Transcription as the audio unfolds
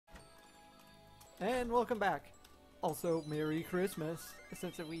And welcome back. Also, Merry Christmas.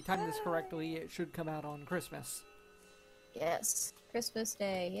 Since if we timed this correctly, it should come out on Christmas. Yes. Christmas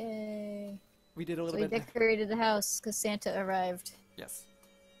Day, yay. We did a little We bit... decorated the house because Santa arrived. Yes.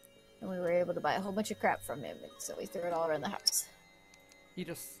 And we were able to buy a whole bunch of crap from him, and so we threw it all around the house. He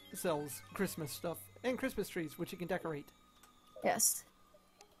just sells Christmas stuff and Christmas trees, which you can decorate. Yes.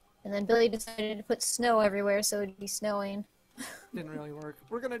 And then Billy decided to put snow everywhere, so it'd be snowing. Didn't really work.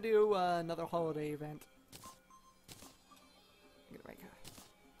 We're gonna do another holiday event. I'm gonna make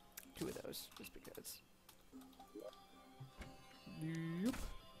two of those, just because. Yep.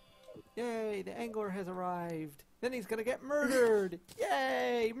 Yay, the angler has arrived. Then he's gonna get murdered!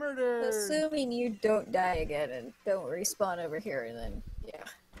 Yay, murder! Assuming you don't die again and don't respawn over here, and then, yeah.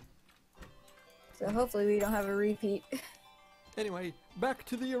 So hopefully we don't have a repeat. Anyway, back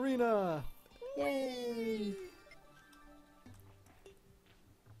to the arena! Yay!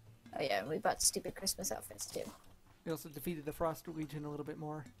 Oh yeah, and we bought stupid Christmas outfits too. We also defeated the Frost Legion a little bit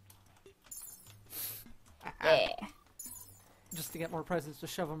more. Yeah. Just to get more presents to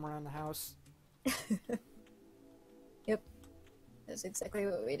shove them around the house. Yep. That's exactly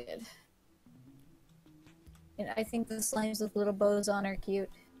what we did. And I think the slimes with little bows on are cute.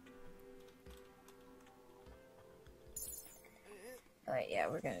 Alright, yeah,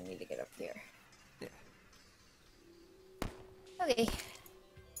 we're gonna need to get up here. Yeah. Okay.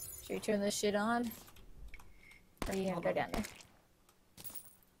 Should we turn this shit on? Or are you gonna go down there?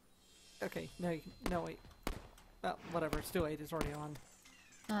 Okay, no, you can, no, wait. Well, whatever, it's too late, it's already on.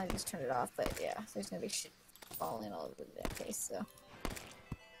 Oh, I just turned it off, but yeah, there's gonna be shit falling all over that case, so.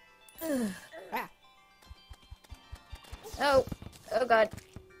 Ah! Oh! Oh god.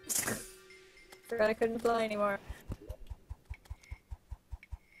 Forgot I couldn't fly anymore.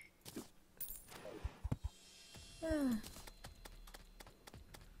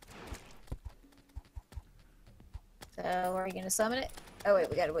 So, are we gonna summon it? Oh wait,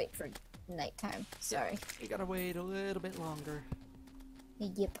 we gotta wait for nighttime. Sorry. We gotta wait a little bit longer.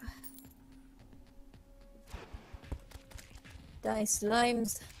 Yep. Die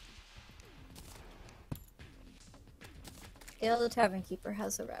slimes. Gale the Tavern Keeper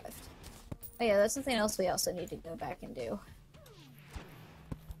has arrived. Oh yeah, that's something else we also need to go back and do.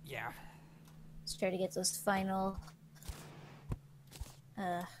 Yeah. Let's try to get those final...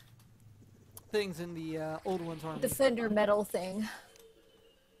 Things in the old one's army. Defender medal thing.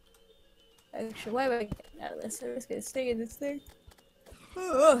 Actually, why am I getting out of this? I'm just gonna stay in this thing.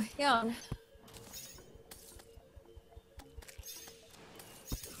 Oh, yawn.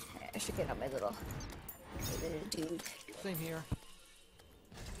 I should get out my little dude. Same here.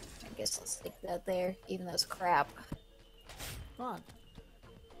 I guess I'll stick that there, even though it's crap. Come on.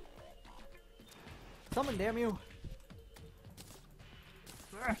 Summon, damn you!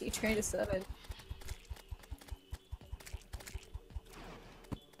 You trying to summon?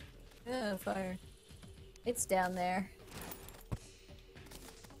 Oh, fire. It's down there.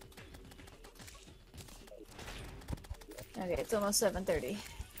 Okay, it's almost 7:30.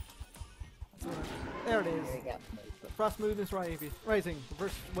 There it is. There we go. The frost moon is rising. The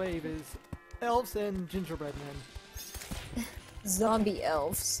first wave is elves and gingerbread men. Zombie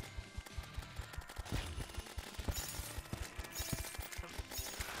elves.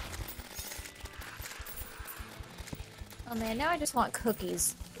 Oh man, now I just want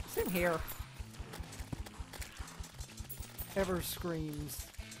cookies. Same here. Ever screams.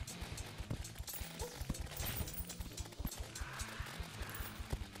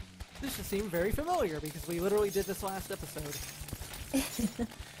 This should seem very familiar because we literally did this last episode.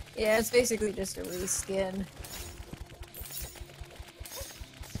 Yeah, it's basically just a reskin.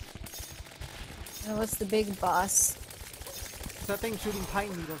 And what's the big boss? It's that thing shooting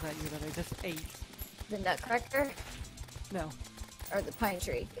pine needles at you that I just ate. The Nutcracker? No. Or the pine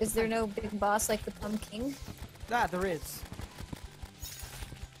tree? Is there no big boss like the pumpkin? Ah, there is.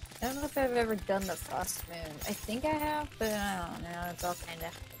 I don't know if I've ever done the Frost Moon. I think I have, but I don't know. It's all kind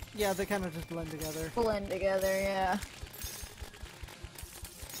of Yeah, they kind of just blend together. blend together, yeah.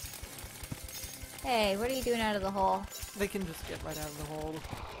 Hey, what are you doing out of the hole? They can just get right out of the hole.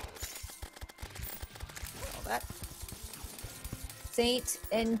 All that. Saint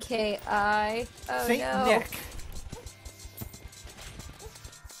NKI. Oh Saint no. Nick.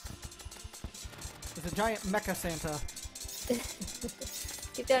 It's a giant mecha Santa.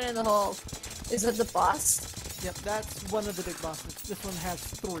 Get down in the hole. Is that the boss? Yep, that's one of the big bosses. This one has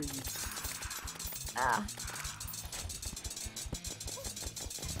 3. Ah.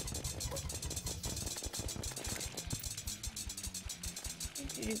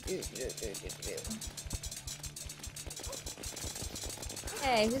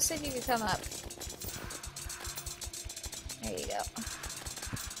 Hey, who said you could come up? There you go.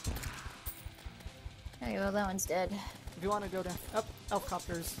 Okay, well that one's dead. If you want to go down... Up,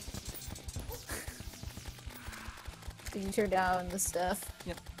 helicopters. Did you turn down the stuff?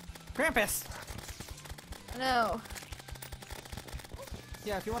 Yep. Krampus! Oh, no.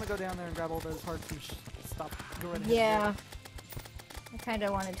 Yeah, if you want to go down there and grab all those hearts and stop, go right ahead. Yeah. I kind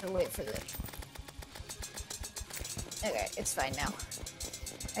of wanted to wait for the... Okay, it's fine now.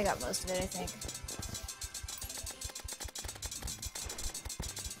 I got most of it, I think.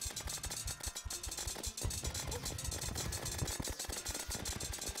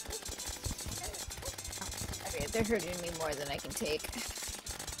 Okay, they're hurting me more than I can take.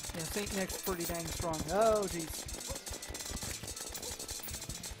 Yeah, St. Nick's pretty dang strong. Oh, jeez.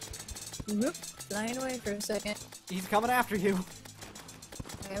 Whoop. Flying away for a second. He's coming after you.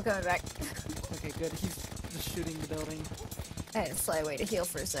 Okay, I'm coming back. Okay, good. He's just shooting the building. I had to fly away to heal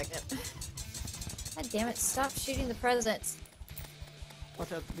for a second. God damn it, stop shooting the presents.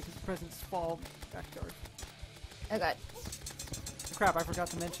 Watch out, because the presents fall back to Earth. Oh god. Crap, I forgot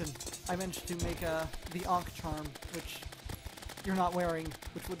to mention. I managed to make the Ankh charm, which you're not wearing,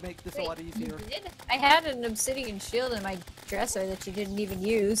 which would make this a lot easier. You did? I had an obsidian shield in my dresser that you didn't even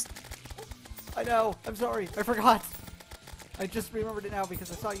use. I know, I'm sorry, I forgot. I just remembered it now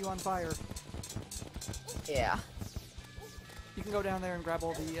because I saw you on fire. Yeah. You can go down there and grab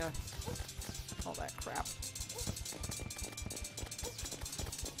all the, all that crap.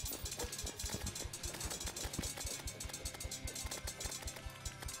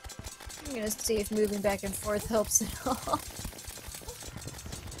 I'm gonna see if moving back and forth helps at all.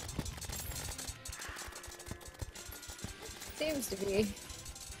 Seems to be.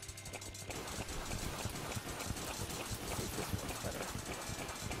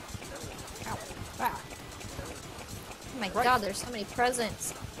 Ow. Ah. Oh my Right. god, there's so many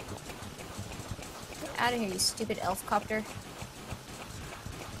presents. Get out of here, you stupid elf copter.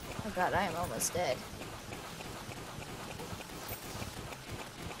 Oh god, I am almost dead.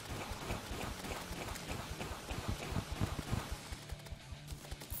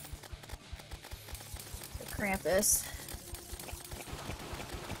 Krampus.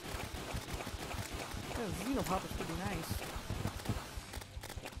 Yeah, the Xenopop is pretty nice.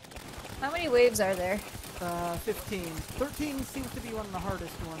 How many waves are there? 15. 13 seems to be one of the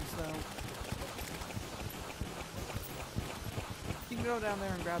hardest ones, though. You can go down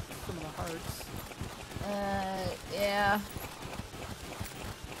there and grab some of the hearts. Yeah.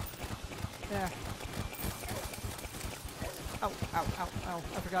 Yeah. Ow, ow, ow, ow.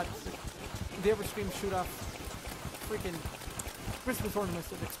 I forgot. The Everstream shoot off freaking Christmas ornaments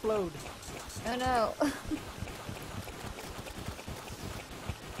that explode. Oh no.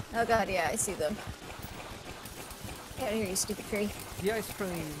 Oh god, yeah, I see them. Get out of here, you stupid tree. The ice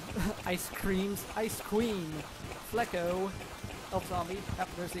cream. Ice creams. Ice queen. Flecko. Elf zombie. Yep,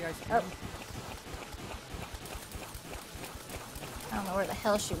 there's the ice cream. Oh. I don't know where the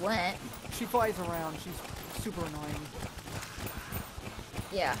hell she went. She flies around. She's super annoying.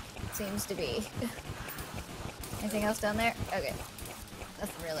 Yeah, seems to be. Anything else down there? Okay.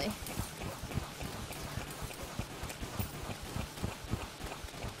 Nothing really.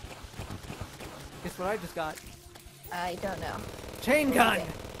 Guess what I just got? I don't know. Chain gun! Okay.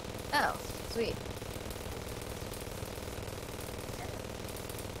 Oh, sweet.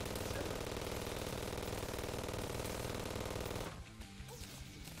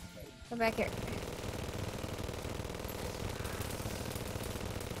 Come back here.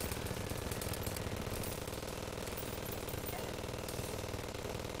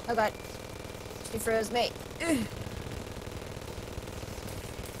 Oh god. She froze me.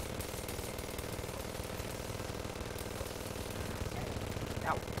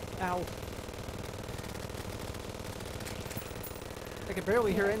 Ow. Ow. I could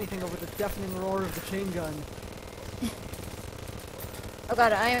barely hear anything over the deafening roar of the chain gun. Oh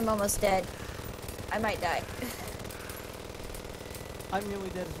god, I am almost dead. I might die. I'm nearly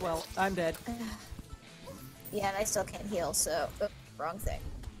dead as well. I'm dead. Yeah, and I still can't heal, so... Oh, wrong thing.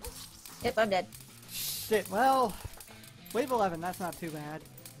 Yep, I'm dead. Shit, well... Wave 11, that's not too bad.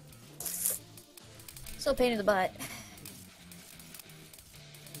 Still pain in the butt.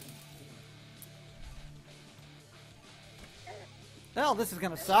 Well, this is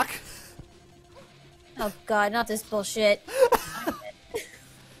gonna suck. Oh god, not this bullshit.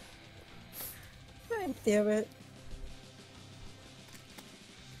 God damn it.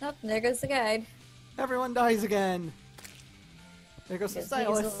 Oh, there goes the guide. Everyone dies again. There goes the He's a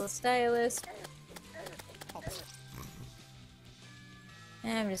little stylist. stylist.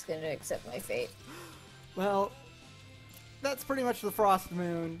 I'm just gonna accept my fate. Well, that's pretty much the Frost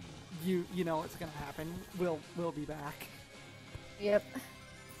Moon. You know what's gonna happen. We'll be back. Yep.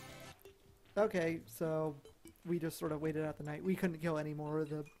 Okay, so we just sort of waited out the night. We couldn't kill any more of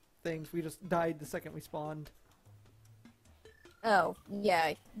the things. We just died the second we spawned. Oh,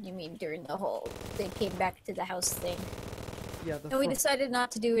 yeah, you mean during the whole they came back to the house thing. Yeah, And we decided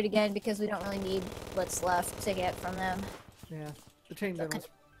not to do it again because we don't really need what's left to get from them. Yeah, the chain gun was...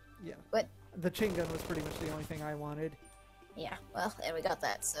 Yeah. What? The chain gun was pretty much the only thing I wanted. Yeah, well, and we got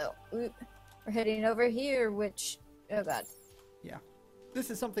that, so we're heading over here, which... Oh god. Yeah. This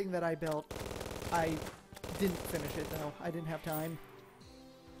is something that I built. I didn't finish it, though. I didn't have time.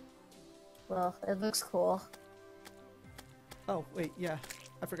 Well, it looks cool. Oh, wait, yeah.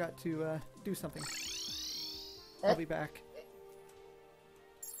 I forgot to do something. I'll be back.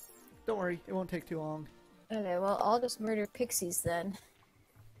 Don't worry, it won't take too long. Okay, well, I'll just murder pixies then.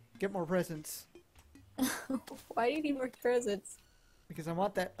 Get more presents. Why do you need more presents? Because I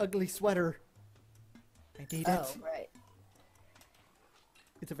want that ugly sweater. I need it. Oh, right.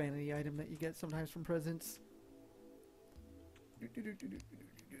 It's a vanity item that you get sometimes from presents.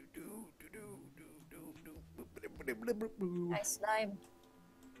 Nice slime.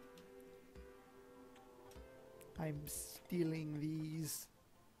 I'm stealing these.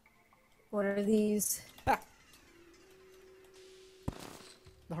 What are these? Ah!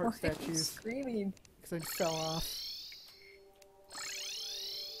 The heart Why are you statues. screaming? Because I just fell off.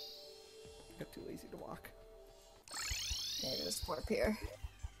 Got too lazy to walk. Yeah, there's more up here.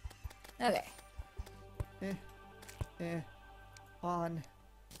 Okay. On.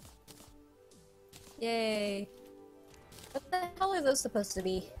 Yay. What the hell are those supposed to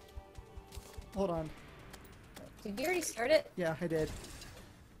be? Hold on. Did you already start it? Yeah, I did.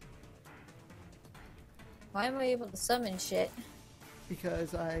 Why am I able to summon shit?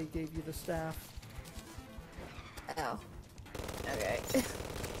 Because I gave you the staff. Oh. Okay.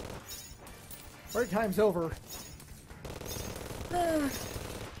 Our time's over.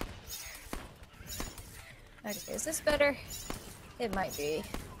 Okay, is this better? It might be.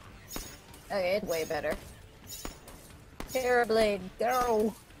 Okay, it's way better. Terrablade,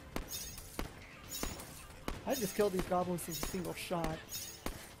 go! I just killed these goblins with a single shot.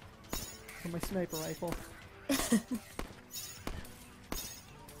 From my sniper rifle.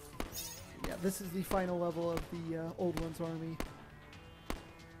 Yeah, this is the final level of the Old One's army.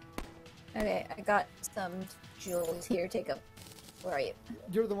 Okay, I got some jewels here, take them. Where are you?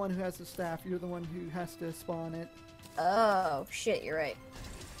 You're the one who has the staff. You're the one who has to spawn it. Oh, shit, you're right.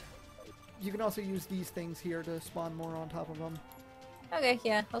 You can also use these things here to spawn more on top of them. Okay,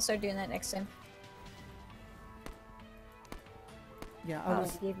 yeah, I'll start doing that next time. Yeah, I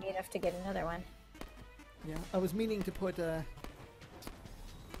was. Give me enough to get another one. Yeah, I was meaning to put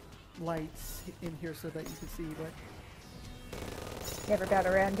lights in here so that you could see, but Never got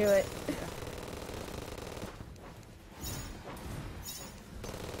around to it.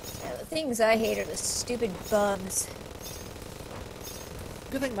 Yeah, the things I hate are the stupid bugs.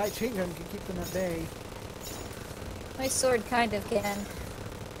 good thing my chain gun can keep them at bay. My sword kind of can.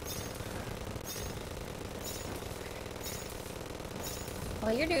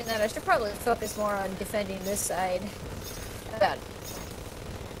 While you're doing that, I should probably focus more on defending this side. Oh god.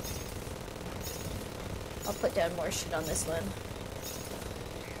 I'll put down more shit on this one.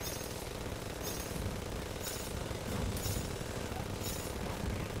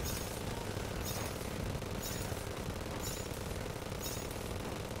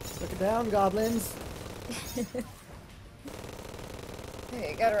 Look it down, goblins.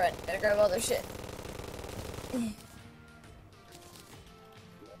 Okay, gotta run. Gotta grab all their shit.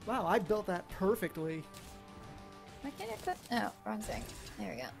 Wow, I built that perfectly. Why can't I put... Oh, wrong thing.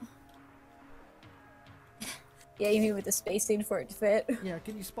 There we go. Yeah, you mean with the spacing for it to fit? Yeah,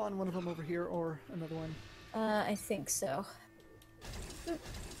 can you spawn one of them over here or another one? I think so. Oop.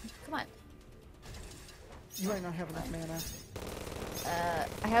 Come on. You might not have enough mana.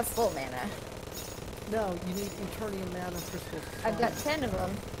 I have full mana. No, you need Eternium mana crystals. to I've got spawn. 10 of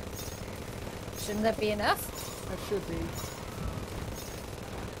them. Shouldn't that be enough? That should be.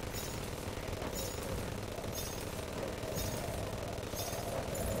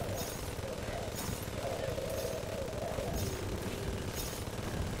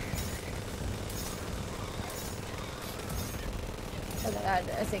 Oh god,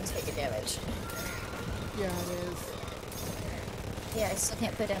 that thing's taking damage. Yeah, it is. Yeah, I still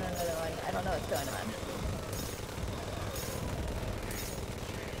can't put down another one. I don't know what's going on.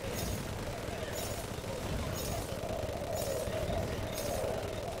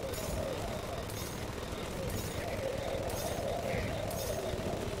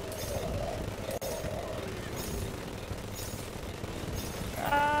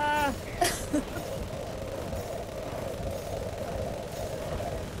 Ah!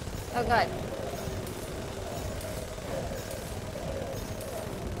 God.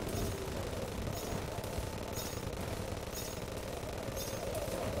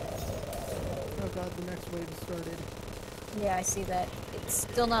 Oh god, the next wave has started. Yeah, I see that. It's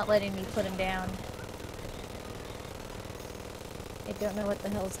still not letting me put him down. I don't know what the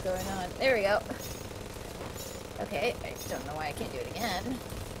hell's going on. There we go. Okay, I don't know why I can't do it again.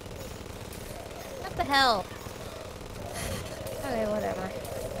 What the hell? Okay, whatever.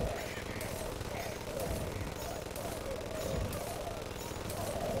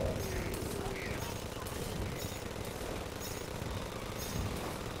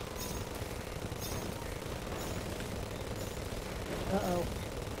 Uh-oh.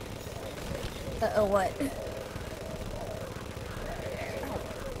 Uh-oh, what?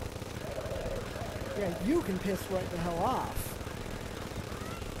 Yeah, you can piss right the hell off.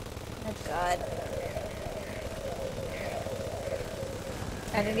 Oh, God.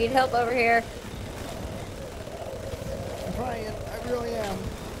 I need help over here. I'm trying. I really am.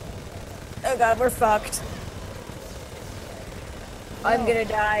 Oh, God, we're fucked. I'm gonna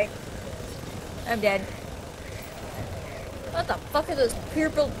die. I'm dead. What the fuck are those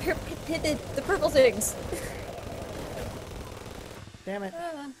the purple things? Damn it.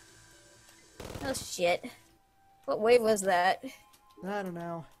 Oh shit. What wave was that? I don't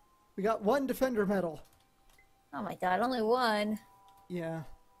know. We got 1 defender medal. Oh my god, only one. Yeah.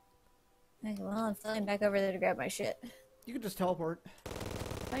 Okay, well, I'm flying back over there to grab my shit. You can just teleport.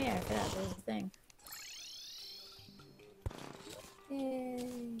 Oh yeah, I forgot there was a thing.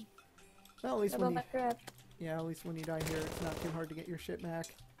 Yay. Well, at least How when about you... my crap? Yeah, at least when you die here, it's not too hard to get your shit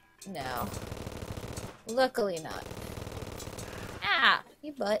back. No. Luckily not. Ah!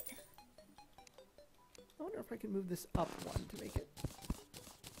 You butt. I wonder if I can move this up 1 to make it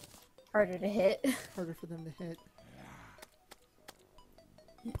Harder to hit. harder for them to hit.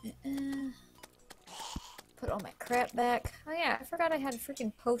 Put all my crap back. Oh yeah, I forgot I had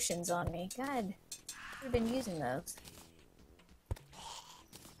freaking potions on me. God. Should have been using those.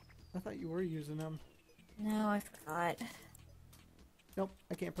 I thought you were using them. No, I forgot. Nope,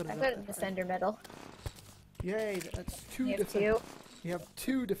 I can't put it I up got a that high. defender medal. Yay, that's 2 You have defender. 2? You have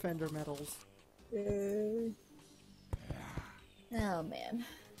 2 defender medals. Oh man.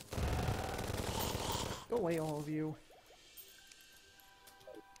 Go away, all of you.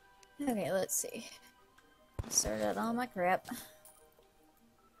 Okay, let's see. Sort out all my crap.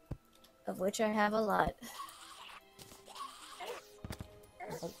 Of which I have a lot.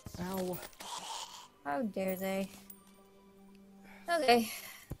 Oh, ow. How dare they? Okay.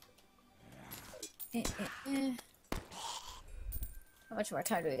 How much more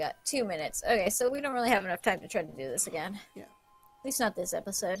time do we got? 2 minutes. Okay, so we don't really have enough time to try to do this again. Yeah. At least not this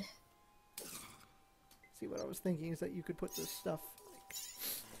episode. See, what I was thinking is that you could put this stuff,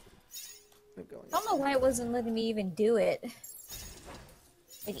 like... going I don't know why it wasn't letting me even do it.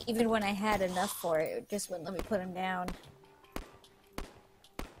 Like, even when I had enough for it, it just wouldn't let me put them down.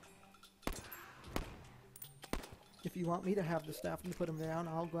 If you want me to have the stuff and put them down,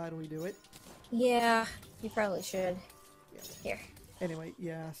 I'll gladly do it. Yeah, you probably should. Yeah. Here. Anyway,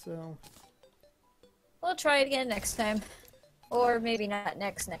 yeah, so... We'll try it again next time. Or maybe not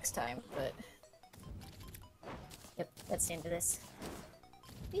next time, but... Yep, that's the end of this.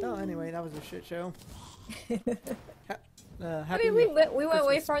 Oh, anyway, that was a shit show. I Happy mean, we went way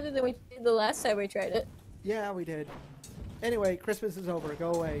Christmas. farther than we did the last time we tried it. Yeah, we did. Anyway, Christmas is over.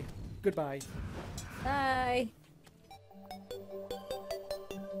 Go away. Goodbye. Bye.